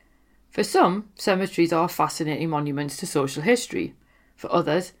For some, cemeteries are fascinating monuments to social history. For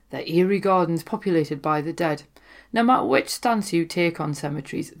others, they're eerie gardens populated by the dead. No matter which stance you take on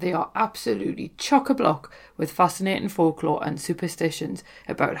cemeteries, they are absolutely chock-a-block with fascinating folklore and superstitions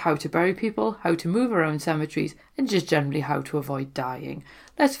about how to bury people, how to move around cemeteries, and just generally how to avoid dying.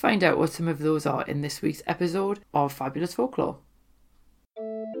 Let's find out what some of those are in this week's episode of Fabulous Folklore.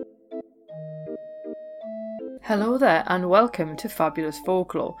 Hello there and welcome to Fabulous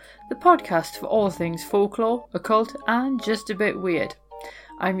Folklore, the podcast for all things folklore, occult and just a bit weird.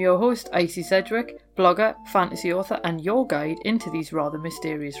 I'm your host, Icy Sedgwick, blogger, fantasy author and your guide into these rather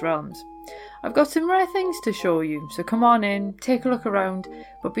mysterious realms. I've got some rare things to show you, so come on in, take a look around,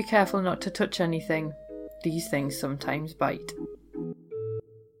 but be careful not to touch anything. These things sometimes bite.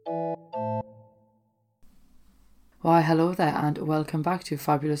 Why hello there and welcome back to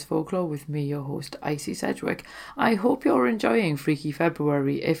Fabulous Folklore with me, your host, Icy Sedgwick. I hope you're enjoying Freaky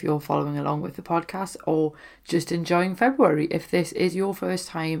February if you're following along with the podcast, or just enjoying February if this is your first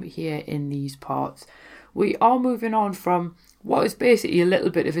time here in these parts. We are moving on from what is basically a little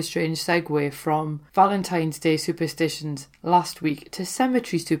bit of a strange segue from Valentine's Day superstitions last week to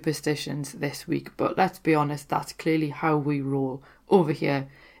cemetery superstitions this week, but let's be honest, that's clearly how we roll over here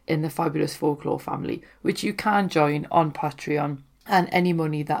in the Fabulous Folklore family, which you can join on Patreon, and any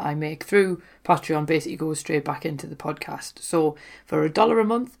money that I make through Patreon basically goes straight back into the podcast. So for $1 a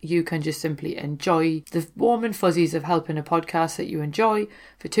month you can just simply enjoy the warm and fuzzies of helping a podcast that you enjoy.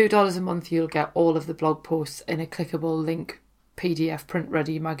 For $2 a month you'll get all of the blog posts in a clickable link PDF print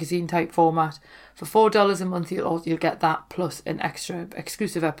ready magazine type format. For $4 a month you'll get that plus an extra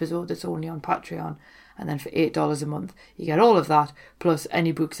exclusive episode that's only on Patreon. And then for $8 a month, you get all of that, plus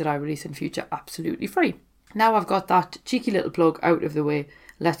any books that I release in future absolutely free. Now I've got that cheeky little plug out of the way,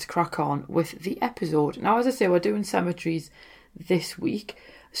 let's crack on with the episode. Now, as I say, we're doing cemeteries this week.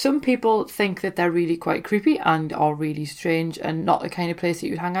 Some people think that they're really quite creepy and are really strange and not the kind of place that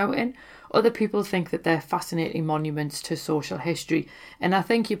you'd hang out in. Other people think that they're fascinating monuments to social history. And I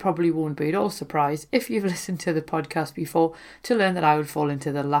think you probably won't be at all surprised if you've listened to the podcast before to learn that I would fall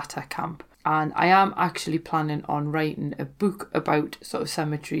into the latter camp. And I am actually planning on writing a book about sort of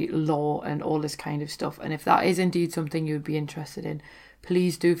cemetery lore and all this kind of stuff. And if that is indeed something you would be interested in,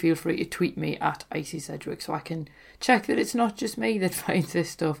 please do feel free to tweet me at Icy Sedgwick so I can check that it's not just me that finds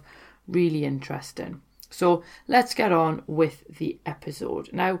this stuff really interesting. So let's get on with the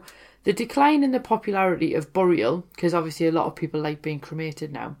episode. Now, the decline in the popularity of burial, because obviously a lot of people like being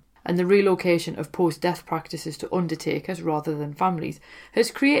cremated now, and the relocation of post-death practices to undertakers rather than families has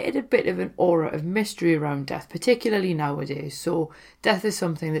created a bit of an aura of mystery around death, particularly nowadays. So death is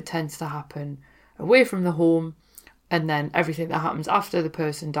something that tends to happen away from the home, and then everything that happens after the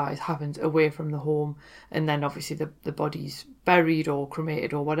person dies happens away from the home, and then obviously the body's buried or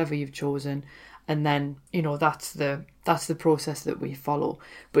cremated or whatever you've chosen, and then, you know, that's the process that we follow.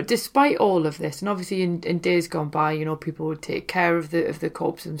 But despite all of this, and obviously in days gone by, you know, people would take care of the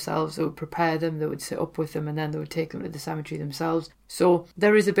corpse themselves, they would prepare them, they would sit up with them, and then they would take them to the cemetery themselves. So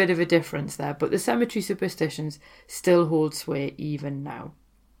there is a bit of a difference there, but the cemetery superstitions still hold sway even now.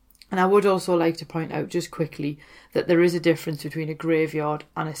 And I would also like to point out just quickly that there is a difference between a graveyard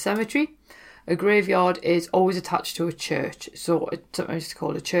and a cemetery. A graveyard is always attached to a church, so it's sometimes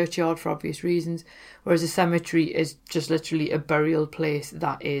called a churchyard for obvious reasons, whereas a cemetery is just literally a burial place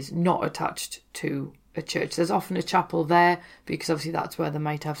that is not attached to a church. There's often a chapel there because obviously that's where they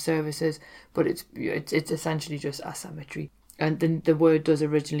might have services, but it's essentially just a cemetery. And the word does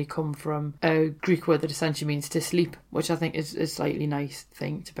originally come from a Greek word that essentially means to sleep, which I think is a slightly nice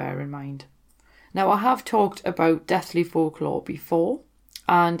thing to bear in mind. Now, I have talked about deathly folklore before,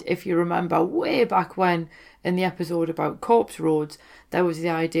 and if you remember way back when in the episode about corpse roads, there was the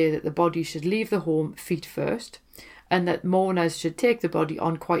idea that the body should leave the home feet first, and that mourners should take the body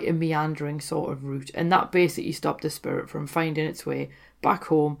on quite a meandering sort of route, and that basically stopped the spirit from finding its way back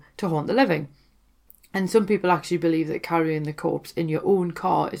home to haunt the living. And some people actually believe that carrying the corpse in your own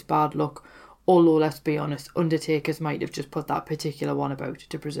car is bad luck, although let's be honest, undertakers might have just put that particular one about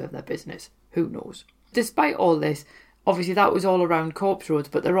to preserve their business. Who knows? Despite all this, obviously that was all around corpse roads,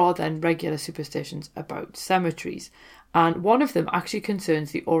 but there are then regular superstitions about cemeteries. And one of them actually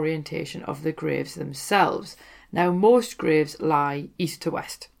concerns the orientation of the graves themselves. Now, most graves lie east to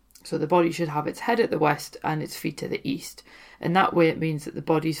west. So the body should have its head at the west and its feet to the east. And that way it means that the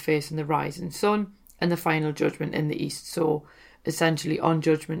body's facing the rising sun and the final judgment in the east. So essentially on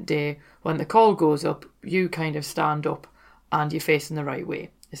Judgment Day, when the call goes up, you kind of stand up and you're facing the right way,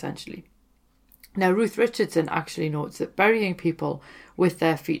 essentially. Now, Ruth Richardson actually notes that burying people with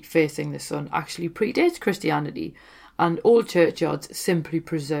their feet facing the sun actually predates Christianity, and old churchyards simply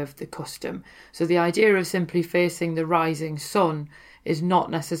preserved the custom. So the idea of simply facing the rising sun is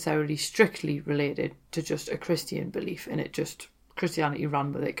not necessarily strictly related to just a Christian belief, and Christianity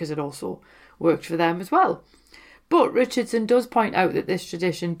ran with it because it also worked for them as well. But Richardson does point out that this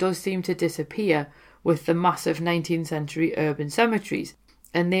tradition does seem to disappear with the massive 19th century urban cemeteries,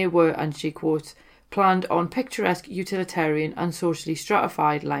 and they were, and she quotes, planned on picturesque, utilitarian and socially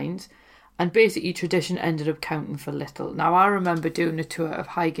stratified lines, and basically tradition ended up counting for little. Now, I remember doing a tour of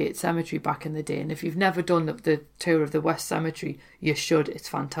Highgate Cemetery back in the day, and if you've never done the tour of the West Cemetery, you should, it's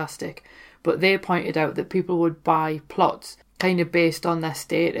fantastic. But they pointed out that people would buy plots kind of based on their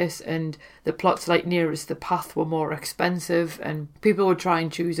status, and the plots like nearest the path were more expensive, and people would try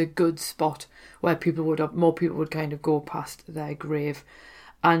and choose a good spot where more people would kind of go past their grave.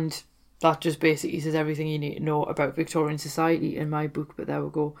 And that just basically says everything you need to know about Victorian society in my book, but there we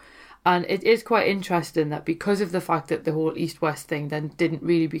go. And it is quite interesting that because of the fact that the whole east-west thing then didn't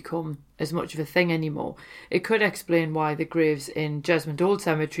really become as much of a thing anymore, it could explain why the graves in Jesmond Old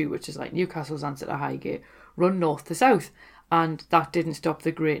Cemetery, which is like Newcastle's answer to Highgate, run north to south, and that didn't stop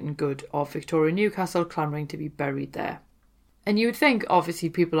the great and good of Victoria Newcastle clamouring to be buried there. And you would think, obviously,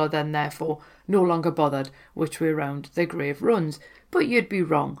 people are then therefore no longer bothered which way round their grave runs, but you'd be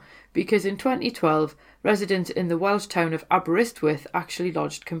wrong, because in 2012, residents in the Welsh town of Aberystwyth actually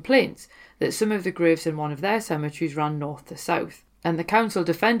lodged complaints that some of the graves in one of their cemeteries ran north to south. And the council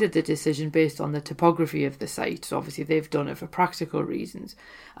defended the decision based on the topography of the site, so obviously they've done it for practical reasons.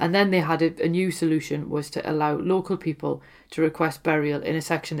 And then they had a new solution, was to allow local people to request burial in a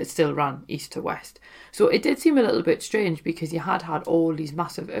section that still ran east to west. So it did seem a little bit strange, because you had all these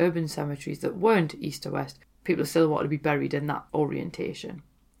massive urban cemeteries that weren't east to west. People still wanted to be buried in that orientation.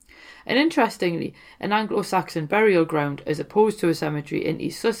 And interestingly, an Anglo-Saxon burial ground, as opposed to a cemetery in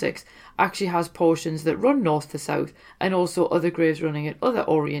East Sussex, actually has portions that run north to south, and also other graves running at other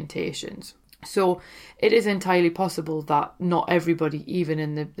orientations. So it is entirely possible that not everybody, even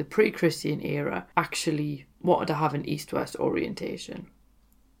in the pre-Christian era, actually wanted to have an east-west orientation.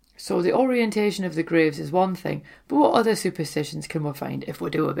 So the orientation of the graves is one thing, but what other superstitions can we find if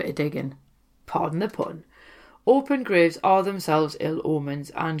we do a bit of digging? Pardon the pun. Open graves are themselves ill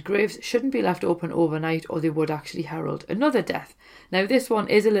omens, and graves shouldn't be left open overnight or they would actually herald another death. Now this one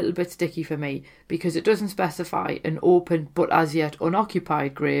is a little bit sticky for me, because it doesn't specify an open but as yet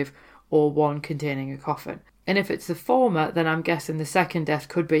unoccupied grave or one containing a coffin. And if it's the former, then I'm guessing the second death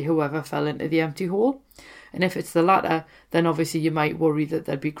could be whoever fell into the empty hole. And if it's the latter, then obviously you might worry that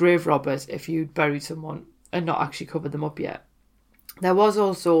there'd be grave robbers if you'd buried someone and not actually covered them up yet. There was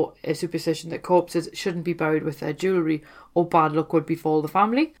also a superstition that corpses shouldn't be buried with their jewellery or bad luck would befall the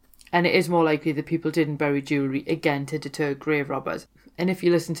family, and it is more likely that people didn't bury jewellery, again to deter grave robbers. And if you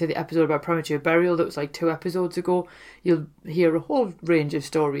listen to the episode about premature burial that was like 2 episodes ago, you'll hear a whole range of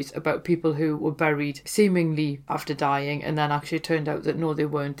stories about people who were buried seemingly after dying, and then actually turned out that no, they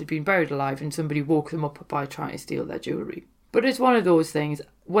weren't, they'd been buried alive and somebody woke them up by trying to steal their jewellery. But it's one of those things,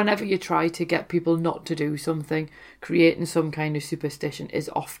 whenever you try to get people not to do something, creating some kind of superstition is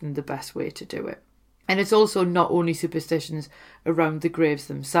often the best way to do it. And it's also not only superstitions around the graves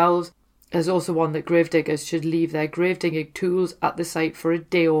themselves, there's also one that gravediggers should leave their gravedigging tools at the site for a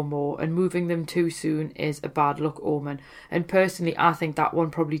day or more, and moving them too soon is a bad luck omen. And personally, I think that one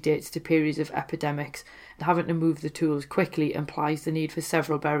probably dates to periods of epidemics, and having to move the tools quickly implies the need for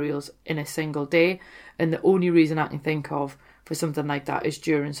several burials in a single day. And the only reason I can think of for something like that is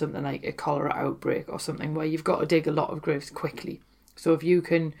during something like a cholera outbreak or something where you've got to dig a lot of graves quickly. So if you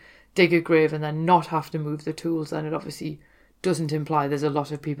can dig a grave and then not have to move the tools, then it obviously doesn't imply there's a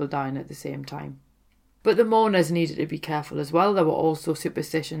lot of people dying at the same time. But the mourners needed to be careful as well. There were also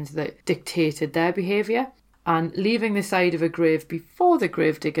superstitions that dictated their behaviour, and leaving the side of a grave before the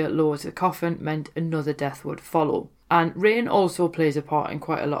gravedigger lowers the coffin meant another death would follow. And rain also plays a part in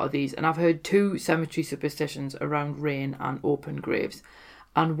quite a lot of these, and I've heard 2 cemetery superstitions around rain and open graves.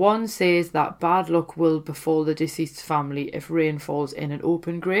 And one says that bad luck will befall the deceased's family if rain falls in an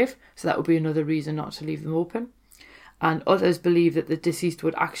open grave, so that would be another reason not to leave them open. And others believe that the deceased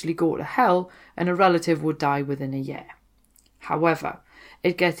would actually go to hell and a relative would die within a year. However,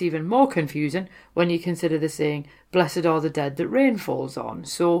 it gets even more confusing when you consider the saying, blessed are the dead that rain falls on.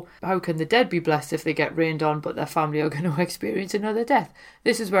 So how can the dead be blessed if they get rained on but their family are going to experience another death?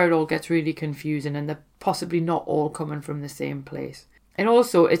 This is where it all gets really confusing, and they're possibly not all coming from the same place. And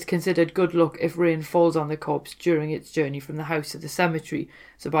also, it's considered good luck if rain falls on the corpse during its journey from the house to the cemetery.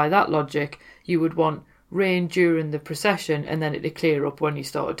 So by that logic, you would want rain during the procession and then it'd clear up when you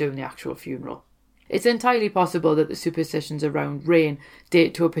started doing the actual funeral. It's entirely possible that the superstitions around rain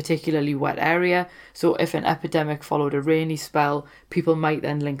date to a particularly wet area, so if an epidemic followed a rainy spell, people might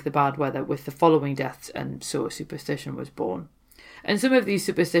then link the bad weather with the following deaths, and so a superstition was born. And some of these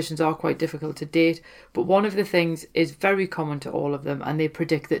superstitions are quite difficult to date, but one of the things is very common to all of them, and they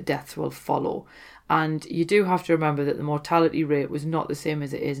predict that deaths will follow. And you do have to remember that the mortality rate was not the same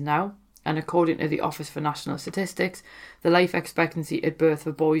as it is now. And according to the Office for National Statistics, the life expectancy at birth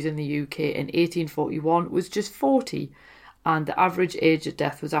for boys in the UK in 1841 was just 40, and the average age at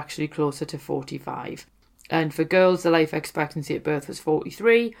death was actually closer to 45. And for girls, the life expectancy at birth was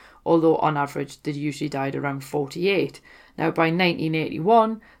 43, although on average they usually died around 48. Now by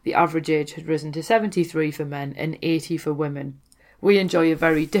 1981, the average age had risen to 73 for men and 80 for women. We enjoy a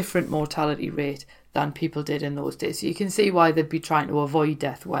very different mortality rate than people did in those days, so you can see why they'd be trying to avoid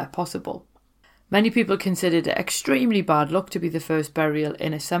death where possible. Many people considered it extremely bad luck to be the first burial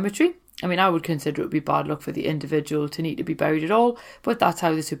in a cemetery. I mean, I would consider it would be bad luck for the individual to need to be buried at all, but that's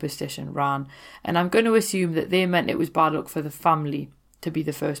how the superstition ran. And I'm going to assume that they meant it was bad luck for the family to be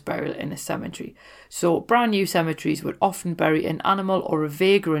the first burial in a cemetery. So brand new cemeteries would often bury an animal or a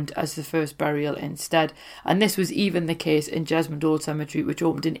vagrant as the first burial instead. And this was even the case in Jesmond Old Cemetery, which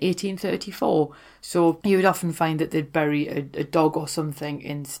opened in 1834. So you would often find that they'd bury a dog or something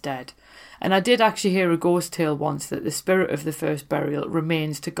instead. And I did actually hear a ghost tale once that the spirit of the first burial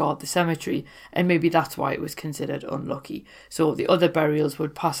remains to guard the cemetery, and maybe that's why it was considered unlucky. So the other burials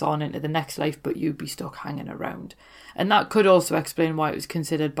would pass on into the next life, but you'd be stuck hanging around. And that could also explain why it was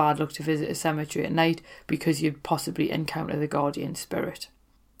considered bad luck to visit a cemetery at night, because you'd possibly encounter the guardian spirit.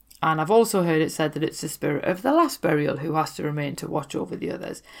 And I've also heard it said that it's the spirit of the last burial who has to remain to watch over the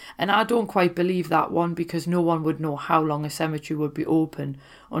others. And I don't quite believe that one, because no one would know how long a cemetery would be open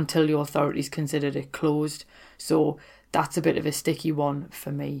until the authorities considered it closed. So that's a bit of a sticky one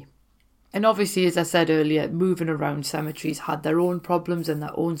for me. And obviously, as I said earlier, moving around cemeteries had their own problems and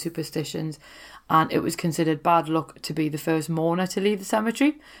their own superstitions, and it was considered bad luck to be the first mourner to leave the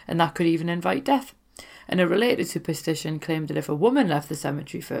cemetery, and that could even invite death. And a related superstition claimed that if a woman left the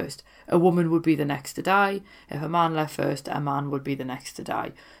cemetery first, a woman would be the next to die. If a man left first, a man would be the next to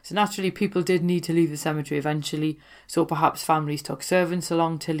die. So naturally, people did need to leave the cemetery eventually, so perhaps families took servants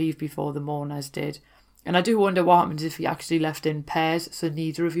along to leave before the mourners did. And I do wonder what happens if you actually left in pairs, so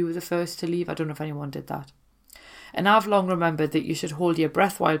neither of you were the first to leave. I don't know if anyone did that. And I've long remembered that you should hold your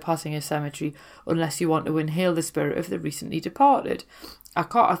breath while passing a cemetery unless you want to inhale the spirit of the recently departed.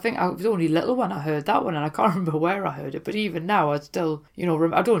 I think I was only little when I heard that one, and I can't remember where I heard it, but even now I still,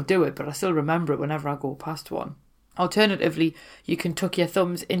 I don't do it, but I still remember it whenever I go past one. Alternatively, you can tuck your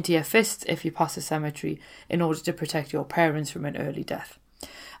thumbs into your fists if you pass a cemetery in order to protect your parents from an early death.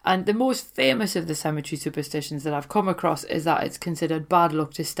 And the most famous of the cemetery superstitions that I've come across is that it's considered bad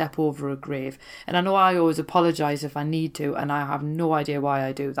luck to step over a grave. And I know I always apologise if I need to, and I have no idea why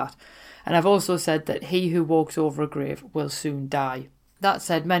I do that. And I've also said that he who walks over a grave will soon die. That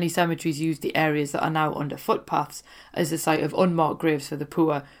said, many cemeteries use the areas that are now under footpaths as the site of unmarked graves for the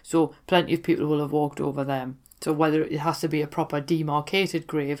poor, so plenty of people will have walked over them. So whether it has to be a proper demarcated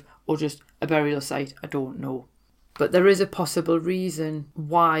grave or just a burial site, I don't know. But there is a possible reason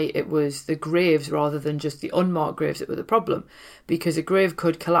why it was the graves rather than just the unmarked graves that were the problem, because a grave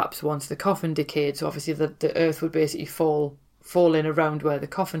could collapse once the coffin decayed, so obviously the earth would basically fall in around where the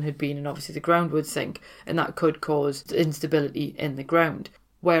coffin had been, and obviously the ground would sink, and that could cause instability in the ground.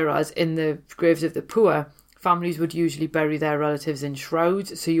 Whereas in the graves of the poor, families would usually bury their relatives in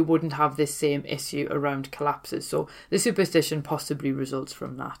shrouds, so you wouldn't have this same issue around collapses. So the superstition possibly results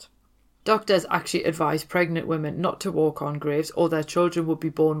from that. Doctors actually advise pregnant women not to walk on graves, or their children would be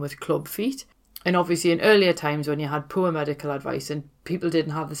born with club feet. And obviously in earlier times when you had poor medical advice and people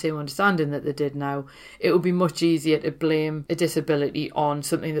didn't have the same understanding that they did now, it would be much easier to blame a disability on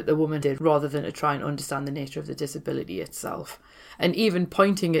something that the woman did rather than to try and understand the nature of the disability itself. And even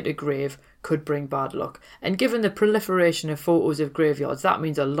pointing at a grave could bring bad luck. And given the proliferation of photos of graveyards, that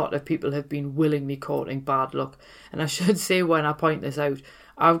means a lot of people have been willingly courting bad luck. And I should say, when I point this out,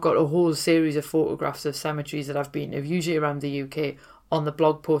 I've got a whole series of photographs of cemeteries that I've been to, usually around the UK, on the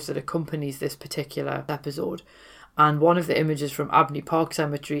blog post that accompanies this particular episode. And one of the images from Abney Park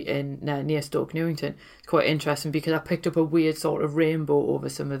Cemetery in near Stoke Newington is quite interesting, because I picked up a weird sort of rainbow over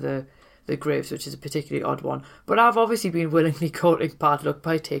some of the graves, which is a particularly odd one. But I've obviously been willingly courting bad luck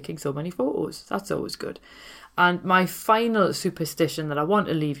by taking so many photos. That's always good. And my final superstition that I want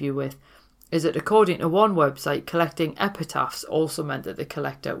to leave you with is that, according to one website, collecting epitaphs also meant that the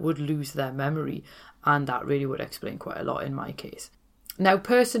collector would lose their memory, and that really would explain quite a lot in my case. Now,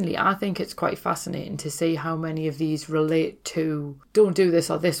 personally, I think it's quite fascinating to see how many of these relate to don't do this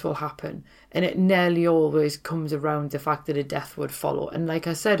or this will happen. And it nearly always comes around the fact that a death would follow. And like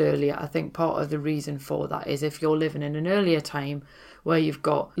I said earlier, I think part of the reason for that is if you're living in an earlier time where you've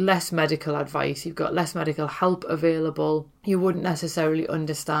got less medical advice, you've got less medical help available, you wouldn't necessarily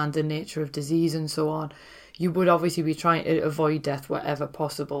understand the nature of disease and so on. You would obviously be trying to avoid death wherever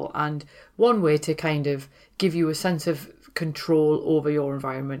possible. And one way to kind of give you a sense of control over your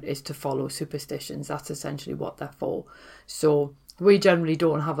environment is to follow superstitions. That's essentially what they're for. So we generally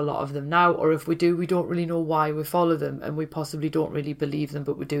don't have a lot of them now, or if we do, we don't really know why we follow them, and we possibly don't really believe them,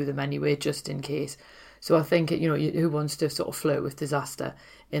 but we do them anyway just in case. So I think, who wants to sort of flirt with disaster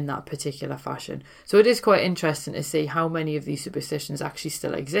in that particular fashion? So it is quite interesting to see how many of these superstitions actually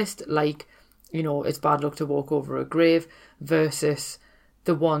still exist, like, it's bad luck to walk over a grave, versus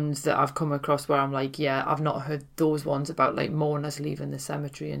the ones that I've come across where I'm like, yeah, I've not heard those ones about like mourners leaving the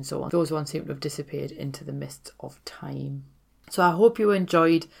cemetery and so on. Those ones seem to have disappeared into the mists of time. So I hope you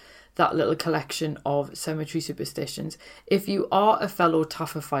enjoyed that little collection of cemetery superstitions. If you are a fellow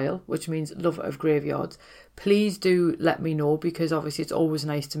Taphophile, which means lover of graveyards, please do let me know, because obviously it's always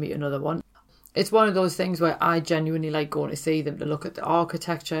nice to meet another one. It's one of those things where I genuinely like going to see them, to look at the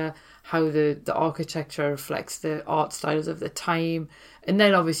architecture, how the architecture reflects the art styles of the time. And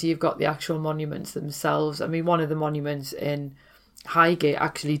then obviously you've got the actual monuments themselves. I mean, one of the monuments in Highgate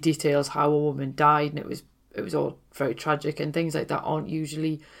actually details how a woman died, and it was all very tragic, and things like that aren't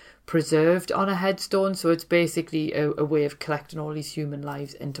usually preserved on a headstone. So it's basically a way of collecting all these human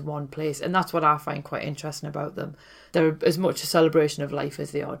lives into one place. And that's what I find quite interesting about them. They're as much a celebration of life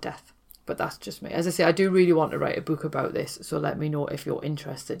as they are death. But that's just me. As I say, I do really want to write a book about this, so let me know if you're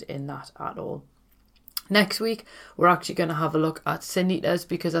interested in that at all. Next week, we're actually going to have a look at Sin Eaters,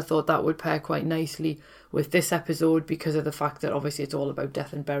 because I thought that would pair quite nicely with this episode, because of the fact that obviously it's all about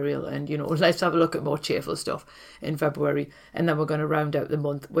death and burial, and let's have a look at more cheerful stuff in February. And then we're going to round out the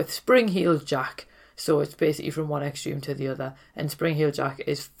month with Spring Heeled Jack. So it's basically from one extreme to the other, and Spring Heeled Jack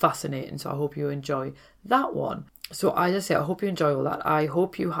is fascinating, so I hope you enjoy that one. So as I say, I hope you enjoy all that. I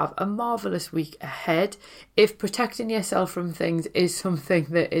hope you have a marvellous week ahead. If protecting yourself from things is something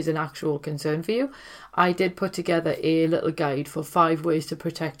that is an actual concern for you, I did put together a little guide for 5 ways to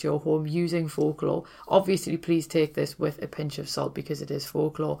protect your home using folklore. Obviously, please take this with a pinch of salt, because it is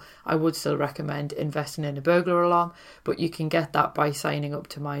folklore. I would still recommend investing in a burglar alarm, but you can get that by signing up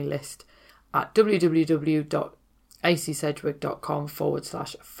to my list at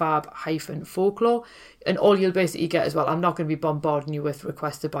www.icsedgwick.com/fab-folklore. And all you'll basically get as well, I'm not going to be bombarding you with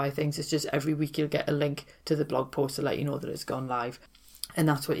requests to buy things. It's just every week you'll get a link to the blog post to let you know that it's gone live. And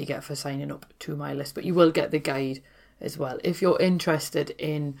that's what you get for signing up to my list. But you will get the guide as well if you're interested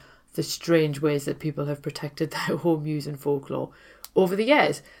in the strange ways that people have protected their home using folklore over the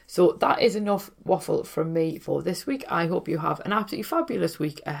years. So that is enough waffle from me for this week. I hope you have an absolutely fabulous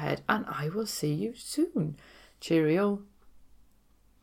week ahead, and I will see you soon. Cheerio.